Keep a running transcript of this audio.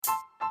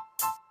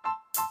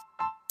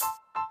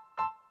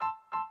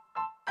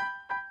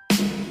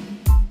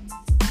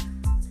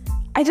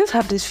I just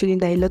have this feeling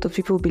that a lot of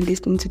people will be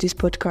listening to this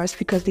podcast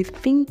because they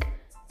think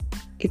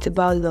it's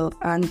about love,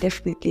 and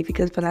definitely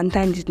because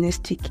Valentine is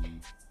next week,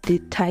 the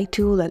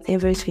title and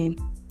everything.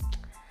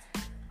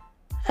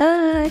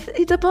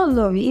 It's about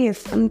love,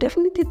 yes. I'm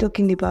definitely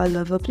talking about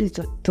love, but please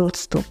don't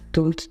stop.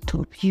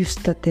 You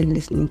started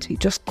listening to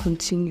it, just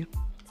continue.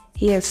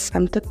 Yes,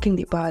 I'm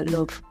talking about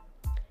love.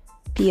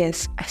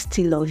 Yes, I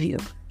still love you.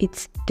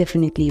 It's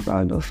definitely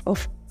about love.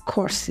 Of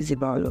course it's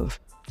about love.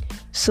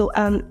 So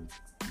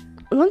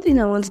one thing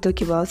I want to talk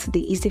about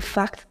today is the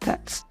fact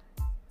that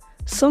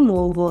some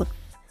of us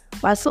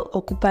are so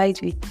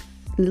occupied with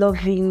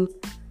loving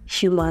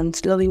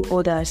humans, loving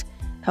others,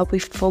 that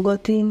we've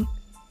forgotten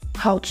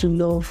how to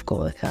love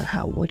God and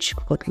how much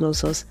God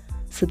loves us.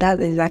 So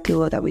that's exactly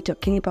what we're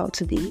talking about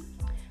today.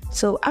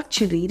 So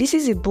actually, this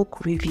is a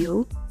book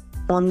review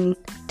on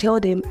Tell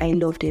Them I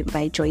Love Them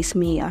by Joyce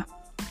Meyer.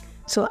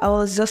 So I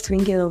was just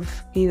thinking of,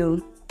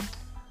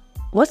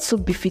 what's so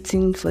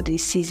befitting for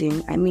this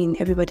season. I mean,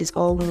 everybody's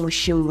all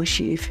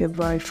mushy.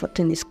 February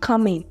 14 is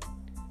coming.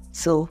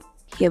 So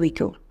here we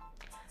go.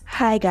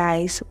 Hi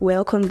guys,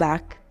 welcome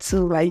back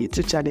to my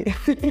YouTube channel.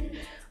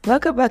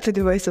 Welcome back to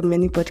the Voice of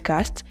Many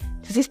podcast.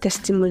 This is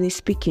Testimony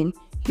speaking,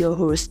 your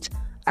host.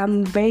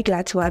 I'm very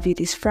glad to have you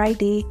this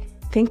Friday.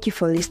 Thank you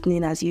for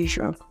listening as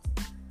usual.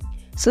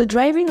 So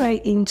driving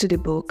right into the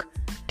book,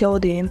 Tell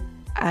Them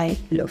I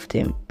Love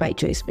Them by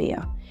Joyce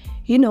Meyer.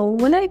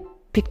 When I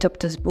picked up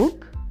this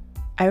book,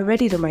 I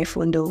read it on my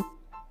phone though.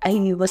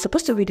 I was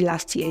supposed to read it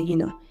last year,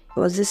 it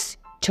was this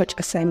church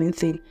assignment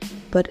thing.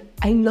 But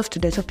I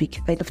loved the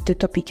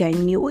topic. I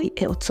knew it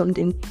held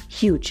something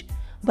huge.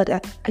 But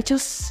I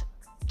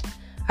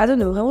don't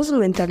know, I wasn't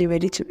mentally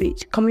ready to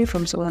read, coming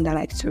from someone that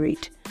likes to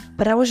read.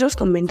 But I was just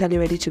not mentally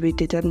ready to read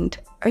it, and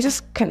I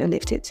just kind of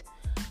left it.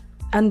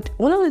 And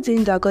one of the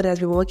things that God has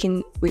been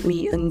working with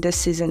me in this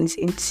season is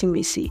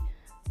intimacy.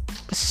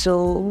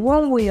 So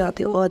one way or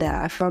the other,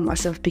 I found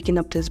myself picking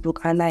up this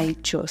book, and I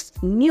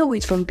just knew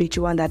it from page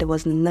one that it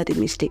was not a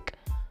mistake.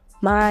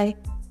 My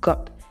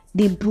God,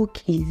 the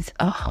book is,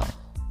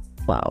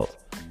 wow.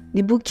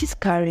 The book is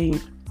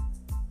carrying.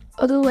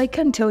 Although I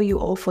can't tell you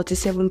all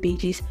 47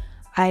 pages,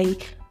 I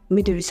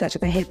made the research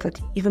and I heard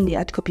that even the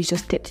hard copy is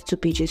just 32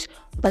 pages.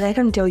 But I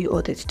can't tell you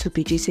all 32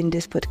 pages in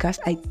this podcast.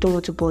 I don't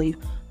want to bore you.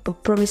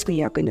 But promise me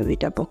you're going to read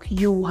that book.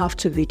 You have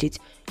to read it.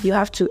 You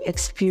have to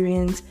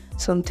experience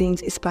some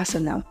things. It's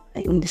personal.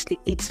 Honestly,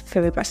 it's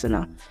very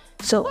personal.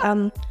 So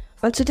on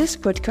today's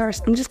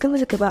podcast, I'm just going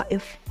to talk about a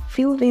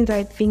few things that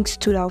I think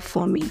stood out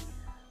for me,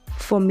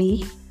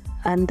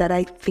 and that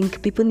I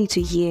think people need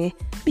to hear,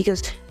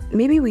 because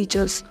maybe we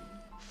just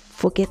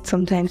forget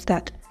sometimes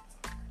that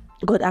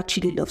God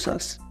actually loves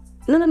us.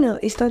 No,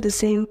 it's not the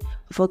same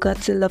for God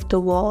to love the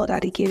world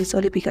that He gave His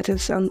only begotten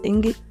Son.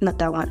 Not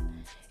that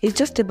one. It's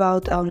just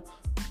about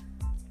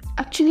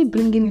actually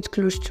bringing it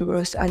close to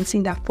us and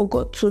saying that for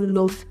God to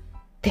love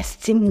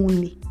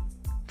testimony,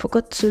 for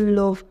God to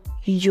love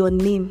your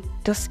name,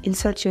 just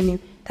insert your name,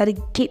 that He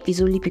gave His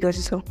only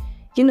begotten Son.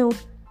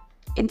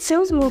 It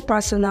sounds more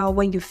personal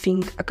when you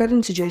think,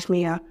 according to Joyce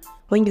Meyer,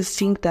 when you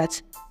think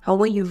that and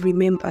when you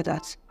remember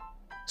that.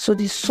 So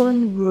the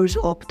sun rose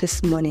up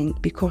this morning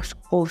because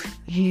of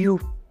you.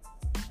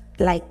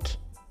 Like,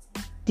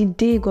 the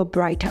day got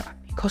brighter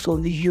because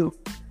of you.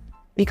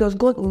 Because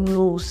God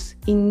knows,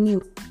 He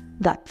knew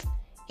that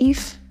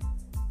if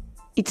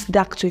it's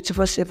dark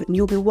 24/7,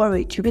 you'll be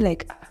worried. You'll be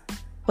like,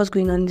 what's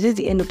going on? Is this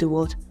the end of the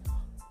world?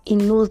 He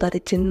knows that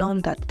it's a norm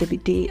that there'll be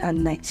day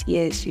and night.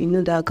 Yes, you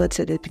know that God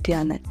said there'll be day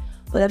and night.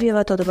 But have you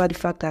ever thought about the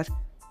fact that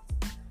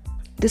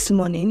this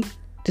morning,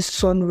 the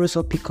sun rose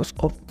up because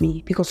of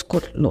me, because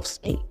God loves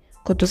me.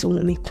 God doesn't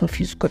want me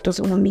confused. God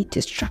doesn't want me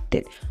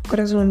distracted. God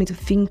doesn't want me to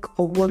think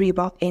or worry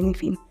about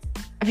anything.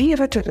 Have you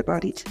ever thought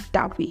about it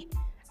that way?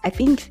 I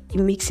think it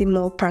makes it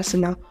more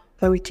personal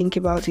when we think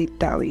about it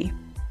that way.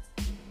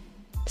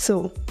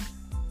 So,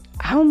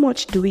 how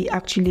much do we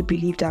actually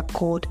believe that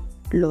God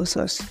loves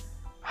us?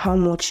 How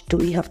much do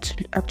we have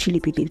to actually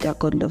believe that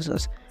God loves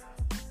us?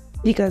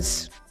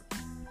 Because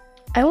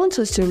I want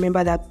us to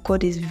remember that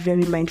God is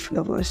very mindful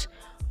of us.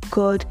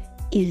 God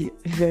is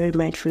very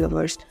mindful of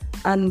us.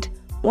 And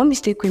one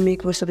mistake we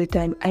make most of the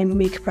time, I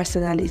make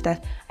personally, is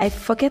that I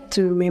forget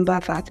to remember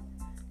that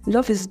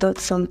love is not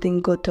something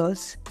God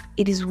does.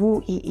 It is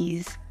who He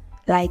is.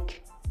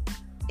 Like,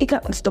 He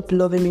can't stop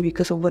loving me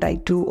because of what I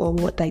do or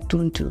what I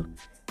don't do.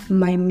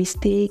 My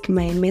mistake,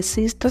 my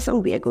messes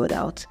doesn't wear God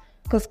out.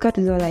 Because God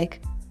is not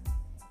like,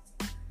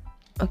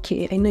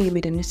 okay, I know you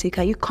made a mistake.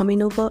 Are you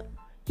coming over?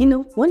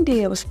 One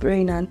day I was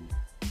praying and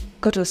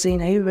God was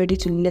saying, are you ready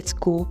to let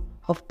go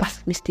of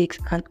past mistakes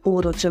and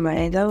hold on to my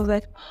hand? I was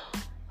like,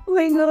 oh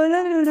my God, I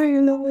don't know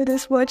you love me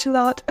this much,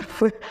 Lord.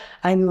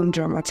 I know I'm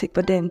dramatic,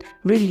 but then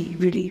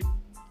really,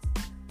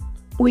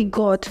 with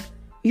God,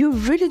 you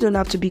really don't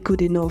have to be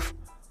good enough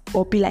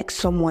or be like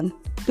someone,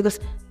 because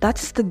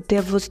That's the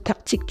devil's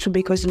tactic to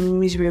make us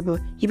miserable.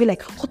 You'll be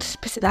like, oh, this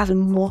person has a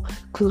more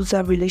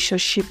closer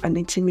relationship and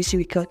intimacy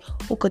with God.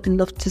 Oh, God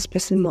loves this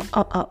person more.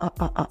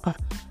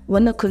 We're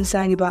not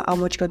concerned about how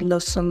much God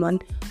loves someone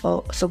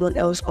or someone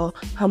else, or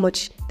how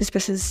much this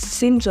person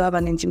seems to have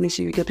an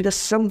intimacy with God. Because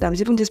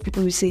sometimes even these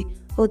people will say,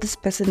 oh, this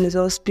person is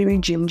all spirit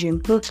gym.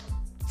 It's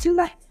a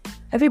lie.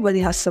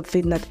 Everybody has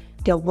something that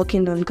they're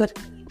working on. God,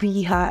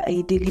 we are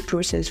a daily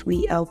process.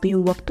 We are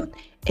being worked on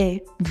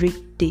every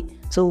day.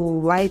 So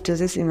why does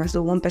it seem as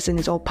though one person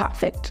is all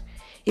perfect?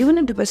 Even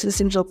if the person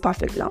seems all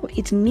perfect now,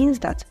 it means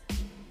that,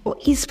 or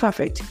is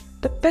perfect,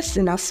 the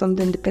person has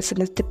something the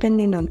person is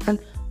depending on, and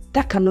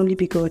that can only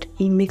be God.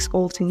 He makes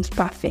all things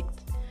perfect.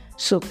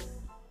 So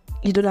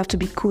you don't have to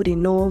be good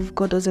enough.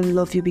 God doesn't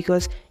love you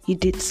because you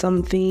did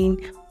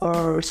something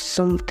or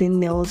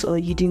something else, or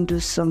you didn't do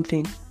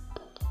something.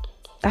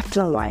 That's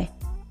not why.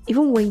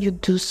 Even when you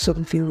do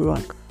something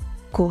wrong,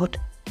 God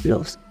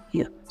loves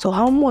you. So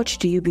how much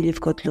do you believe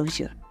God loves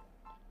you?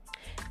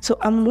 So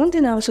one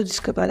thing I also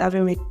discovered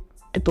having read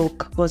the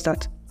book was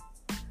that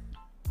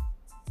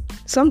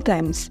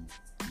sometimes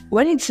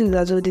when it seems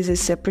as though there's a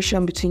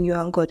separation between you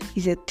and God,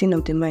 it's a thing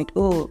of the mind.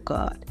 Oh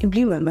God, it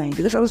blew my mind,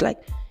 because I was like,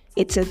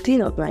 it's a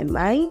thing of my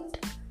mind?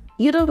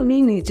 You don't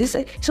mean it? It's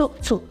like, so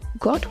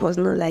God was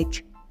not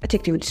like, I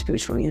take the Holy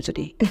Spirit from you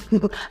today.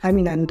 I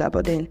mean, I know that,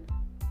 but then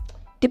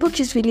the book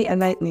is really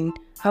enlightening.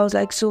 I was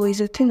like, so it's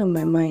a thing on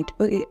my mind.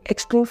 Okay,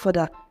 explain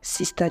further,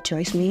 Sister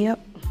Joyce Meyer.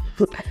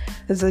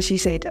 So she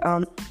said,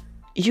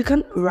 you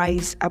can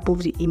rise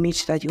above the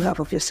image that you have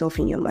of yourself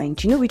in your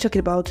mind. You know, we talked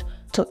about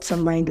thoughts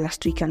and mind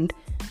last week, and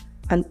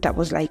that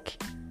was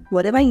like,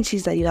 whatever it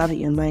is that you have in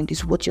your mind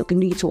is what you're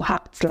going to need to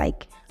act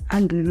like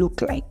and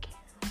look like.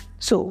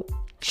 So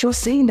she was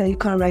saying that you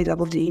can't rise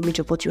above the image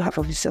of what you have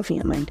of yourself in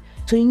your mind.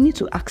 So you need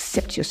to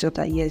accept yourself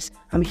that, yes,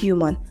 I'm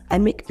human. I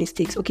make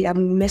mistakes. Okay, I've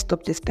messed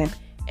up this time.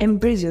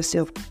 Embrace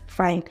yourself.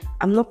 Fine,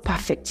 I'm not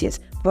perfect yet,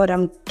 but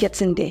I'm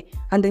getting there.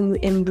 And then you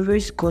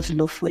embrace God's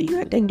love for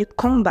you, and then you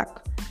come back.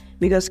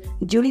 Because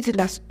the only thing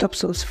that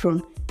stops us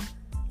from,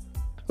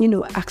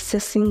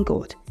 accessing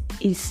God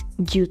is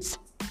guilt.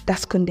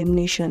 That's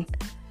condemnation.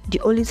 The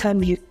only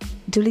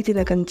thing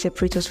that can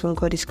separate us from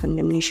God is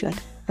condemnation.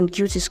 And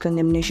guilt is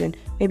condemnation.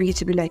 Maybe it's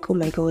to be like, oh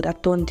my God,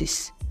 I've done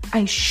this.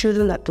 I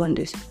shouldn't have done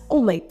this.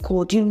 Oh my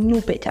God, you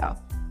know better.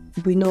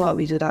 We know how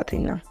we do that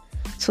thing now.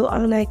 So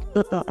I'm like,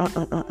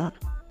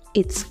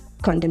 It's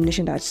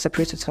condemnation that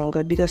separates us from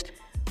God, because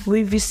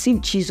we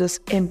receive Jesus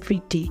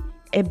every day,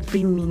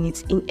 every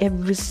minute, in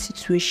every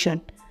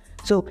situation.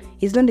 So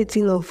it's not a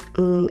thing of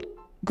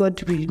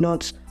God's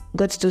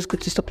just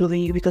going to stop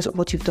loving you because of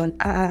what you've done.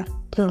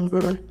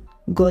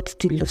 God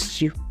still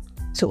loves you.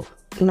 So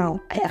now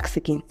I ask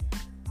again,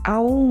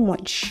 how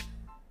much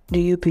do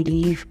you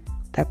believe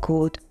that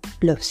God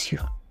loves you?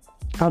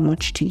 How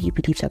much do you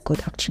believe that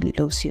God actually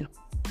loves you?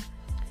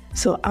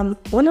 So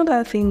one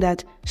other thing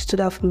that stood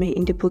out for me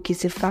in the book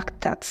is the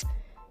fact that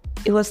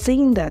it was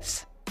saying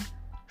that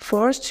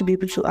for us to be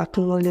able to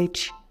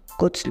acknowledge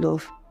God's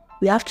love,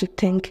 we have to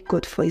thank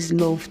God for His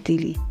love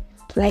daily.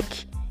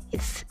 Like,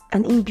 it's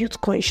an inbuilt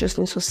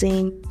consciousness of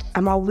saying,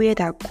 I'm aware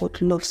that God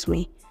loves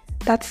me.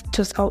 That's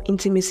just how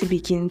intimacy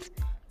begins.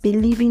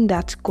 Believing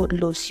that God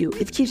loves you.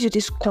 It gives you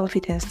this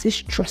confidence, this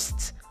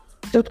trust.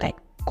 Look, like,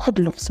 God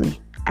loves me,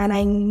 and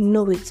I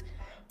know it.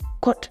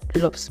 God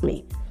loves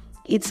me.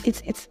 It's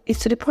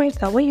to the point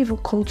that when you even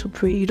come to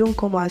pray, you don't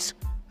come as,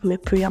 I'm a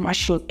prayer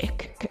machine.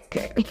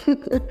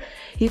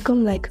 You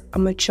come like,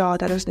 I'm a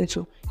child. I just need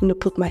to,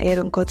 put my head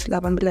on God's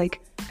lap and be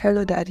like,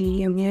 hello,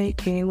 Daddy, I'm here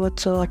again.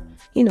 What's up?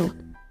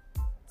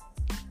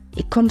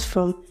 It comes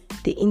from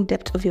the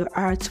in-depth of your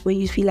heart, where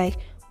you feel like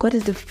God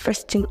is the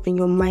first thing on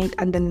your mind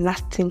and the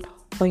last thing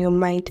on your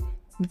mind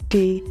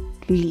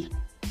daily.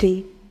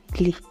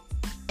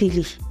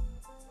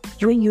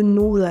 When you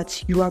know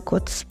that you are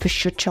God's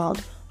special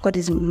child, God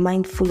is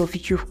mindful of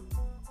you,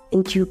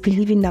 and you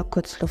believe in that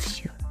God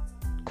loves you.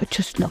 God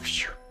just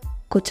loves you.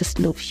 God just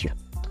loves you.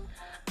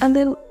 And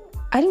then,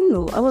 I don't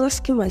know, I was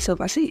asking myself,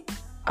 I say,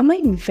 am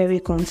I very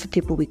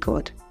comfortable with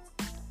God?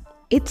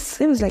 It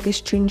seems like a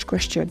strange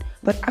question,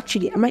 but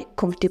actually, am I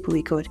comfortable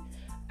with God?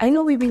 I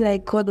know we be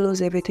like, God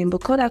knows everything,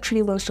 but God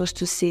actually wants us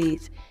to say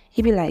it.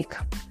 He'd be like,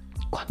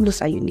 God knows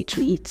that you need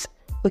to eat.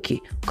 Okay,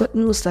 God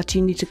knows that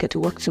you need to get to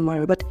work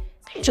tomorrow, but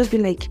just be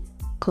like,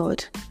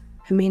 God,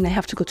 I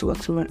have to go to work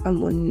tomorrow.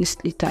 I'm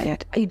honestly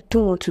tired. I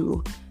don't want to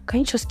go.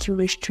 Can you just give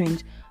me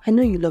strength? I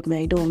know you love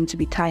me. I don't want me to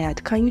be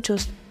tired. Can you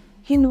just,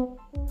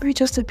 maybe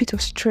just a bit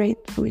of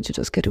strength for me to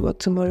just get to work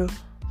tomorrow?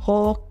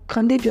 Or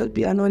can they just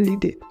be an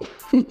holiday?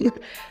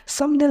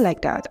 Something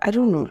like that. I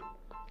don't know.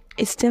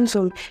 It stems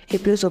from a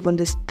place of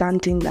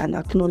understanding and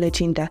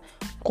acknowledging that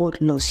God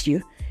loves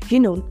you.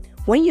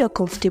 When you're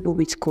comfortable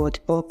with God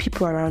or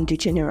people around you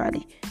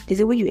generally,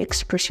 there's a way you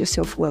express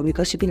yourself well,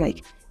 because you'll be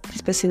like,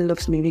 this person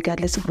loves me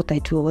regardless of what I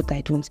do or what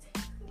I don't.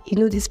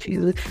 These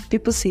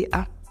people say,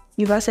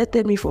 you've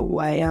accepted me for who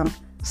I am.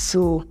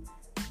 So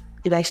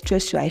if I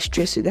stress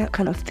you, that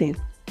kind of thing.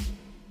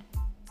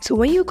 So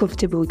when you're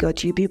comfortable with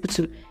God, you'll be able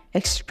to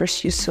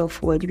express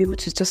yourself well. You'll be able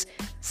to just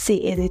say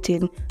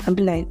anything and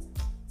be like,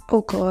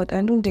 oh God,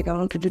 I don't think I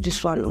want to do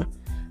this one. No.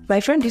 My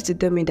friend used to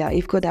tell me that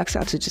if God asks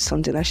her to do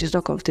something and she's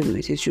not comfortable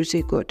with it, she'll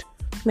say, God,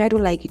 I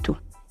don't like it too.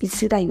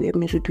 It's either you help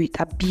me to do it,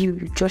 or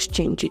you just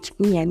change it.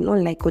 Me, I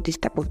don't like all this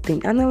type of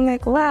thing. And I'm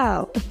like,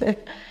 wow.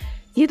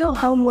 You know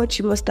how much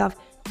you must have,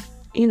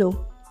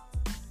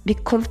 be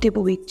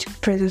comfortable with the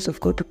presence of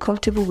God, be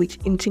comfortable with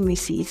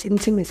intimacy. It's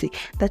intimacy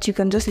that you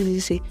can just easily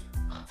say,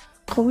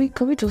 can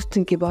we just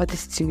think about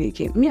this thing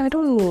again? Me, I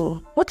don't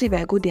know. What if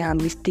I go there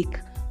and mistake?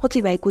 What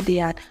if I go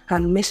there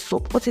and mess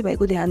up? What if I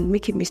go there and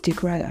make a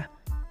mistake rather?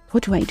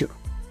 What do I do?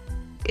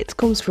 It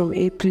comes from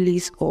a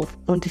place of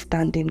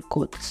understanding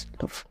God's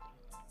love.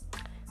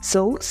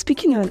 So,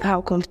 speaking on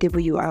how comfortable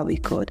you are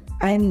with God,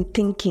 I'm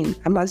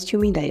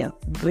assuming that you're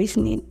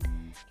reasoning,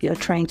 you're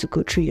trying to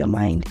go through your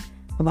mind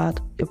about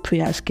your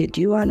prayer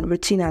schedule and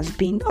routine has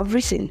been of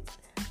recent.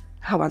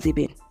 How has it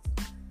been?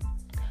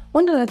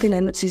 One other thing I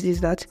noticed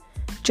is that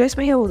Joyce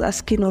Meyer was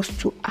asking us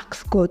to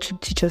ask God to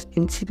teach us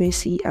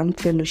intimacy and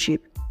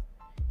fellowship.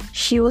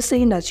 She was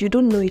saying that you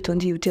don't know it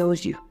until He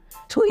tells you.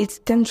 So it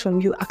stems from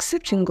you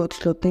accepting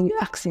God's love, then you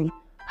ask Him,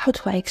 how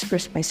do I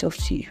express myself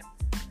to you?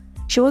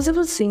 She was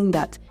even saying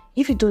that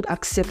if you don't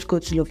accept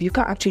God's love, you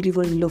can't actually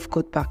even love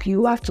God back.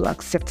 You have to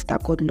accept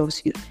that God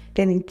loves you.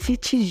 Then it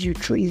teaches you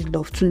through His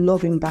love to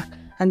love Him back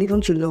and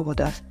even to love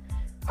others.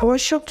 I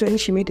was shocked when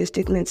she made a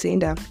statement saying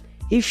that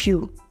if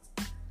you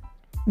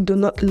do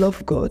not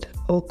love God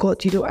or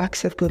God, you don't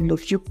accept God's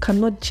love, you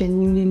cannot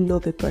genuinely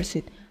love a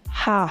person.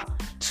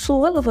 So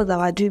all of us that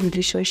are doing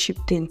relationship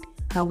thing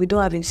and we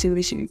don't have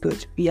intimacy with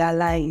God, we are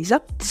lying. Is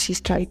that what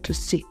she's trying to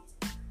say?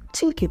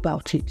 Think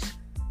about it.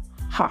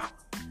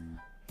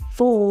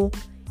 So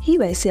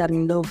if I say I'm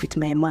in love with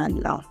my man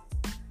now,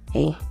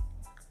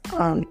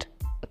 and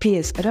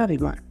P.S. I don't have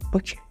a man.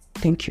 Okay,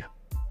 thank you.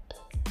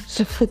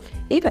 So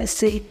if I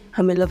say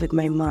I'm in love with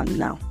my man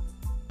now,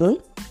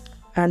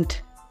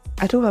 and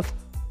I don't have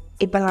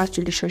a balanced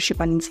relationship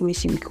and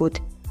intimacy with God,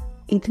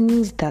 it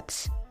means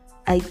that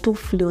I don't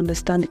fully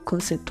understand the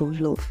concept of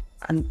love,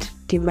 and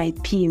there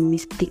might be a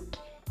mistake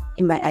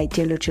in my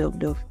ideology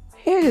of love.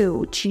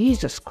 Oh,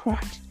 Jesus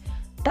Christ.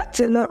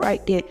 That's a lot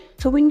right there.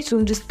 So we need to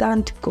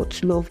understand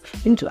God's love.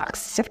 We need to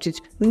accept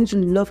it. We need to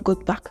love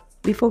God back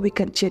before we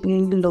can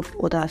genuinely love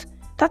others.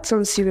 That's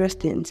some serious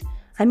things.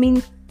 I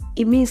mean,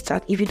 it means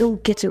that if you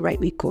don't get it right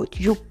with God,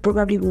 you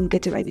probably won't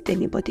get it right with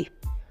anybody.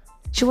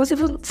 She was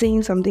even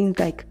saying something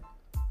like,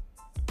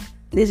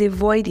 there's a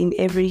void in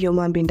every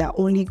human being that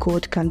only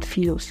God can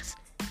fill us.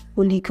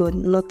 Only God,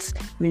 not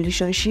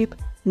relationship,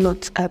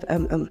 not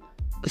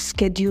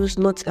schedules,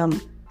 not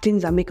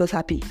things that make us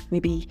happy,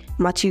 maybe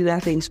material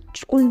things.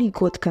 Only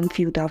God can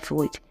fill that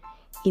void.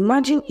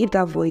 Imagine if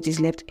that void is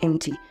left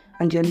empty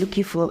and you're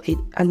looking for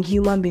a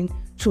human being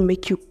to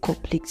make you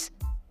complete.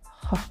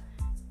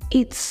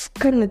 It's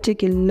gonna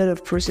take a lot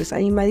of process,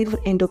 and you might even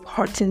end up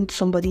hurting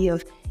somebody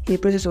else in the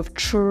process of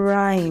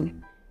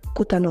trying,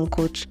 quote and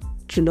unquote,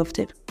 to love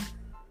them.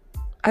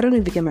 I don't know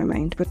if you get my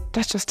mind, but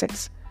that's just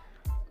it.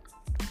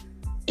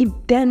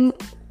 Then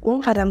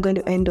one part I'm going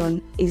to end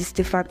on is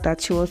the fact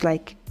that she was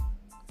like,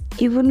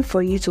 even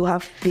for you to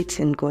have faith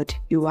in God,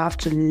 you have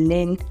to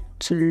learn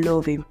to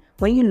love Him.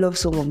 When you love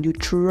someone, you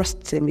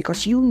trust them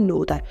because you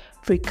know that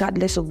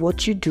regardless of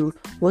what you do,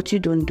 what you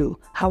don't do,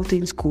 how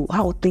things go,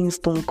 how things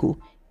don't go,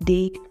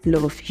 they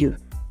love you.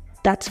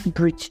 That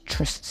breeds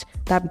trust.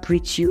 That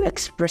breeds you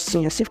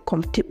expressing yourself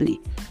comfortably.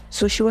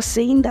 So she was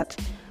saying that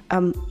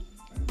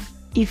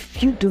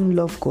if you don't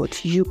love God,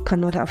 you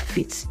cannot have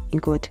faith in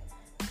God.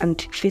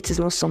 And faith is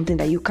not something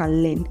that you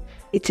can learn.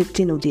 It's a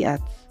thing of the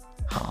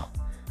heart.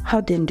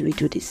 How then do we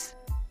do this?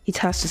 It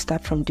has to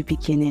start from the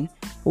beginning,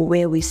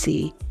 where we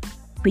say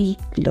we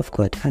love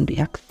God and we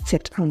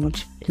accept how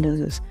much He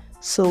loves us.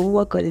 So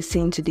what God is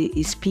saying today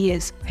is,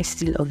 P.S. I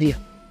still love you.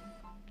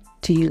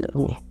 Do you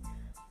love me?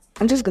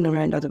 I'm just going to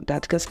round out of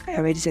that because I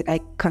already said I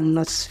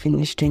cannot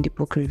finish doing the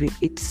book review.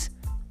 It's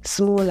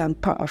small and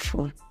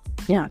powerful.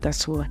 Yeah,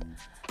 that's what.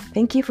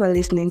 Thank you for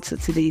listening to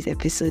today's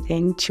episode.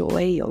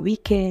 Enjoy your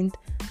weekend.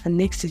 And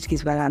next week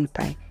is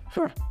Valentine.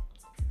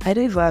 I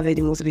don't even have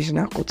any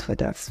motivational quote for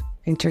that.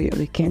 Enjoy your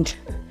weekend.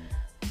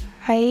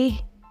 Bye.